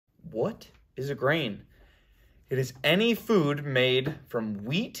What is a grain? It is any food made from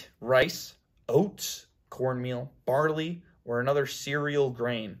wheat, rice, oats, cornmeal, barley, or another cereal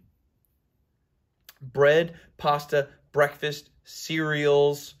grain. Bread, pasta, breakfast,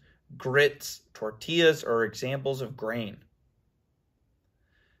 cereals, grits, tortillas are examples of grain.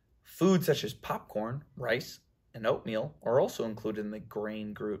 Foods such as popcorn, rice, and oatmeal are also included in the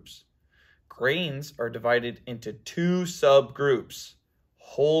grain groups. Grains are divided into two subgroups: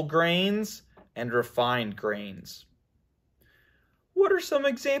 whole grains and refined grains. What are some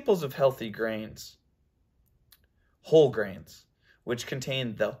examples of healthy grains? Whole grains, which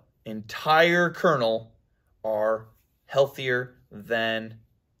contain the entire kernel, are healthier than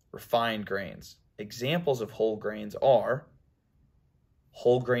refined grains. Examples of whole grains are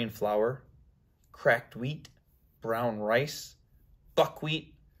whole grain flour, cracked wheat, brown rice,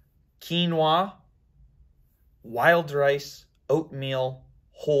 buckwheat, quinoa, wild rice, oatmeal,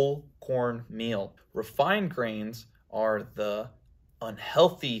 whole corn meal. Refined grains are the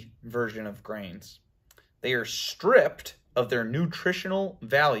unhealthy version of grains. They are stripped of their nutritional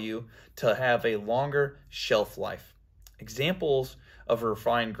value to have a longer shelf life. Examples of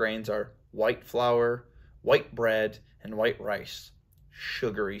refined grains are white flour, white bread, and white rice,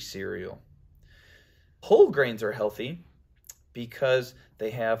 sugary cereal. Whole grains are healthy because they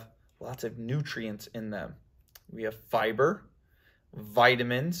have lots of nutrients in them. We have fiber,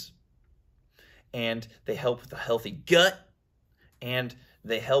 vitamins, and they help with a healthy gut, and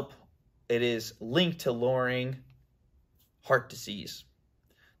it is linked to lowering heart disease.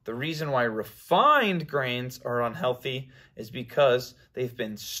 The reason why refined grains are unhealthy is because they've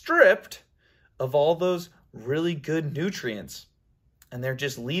been stripped of all those really good nutrients, and they're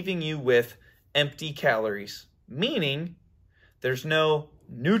just leaving you with empty calories, meaning there's no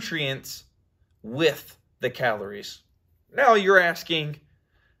nutrients with the calories. Now you're asking,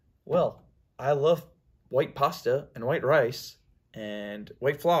 well, I love white pasta and white rice and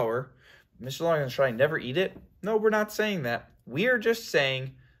white flour. Mr. Long, should I never eat it? No, we're not saying that. We are just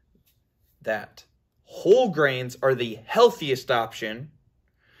saying that whole grains are the healthiest option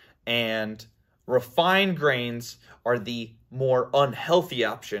and refined grains are the more unhealthy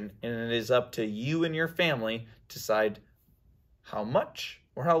option, and it is up to you and your family to decide how much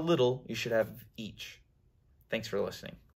or how little you should have of each. Thanks for listening.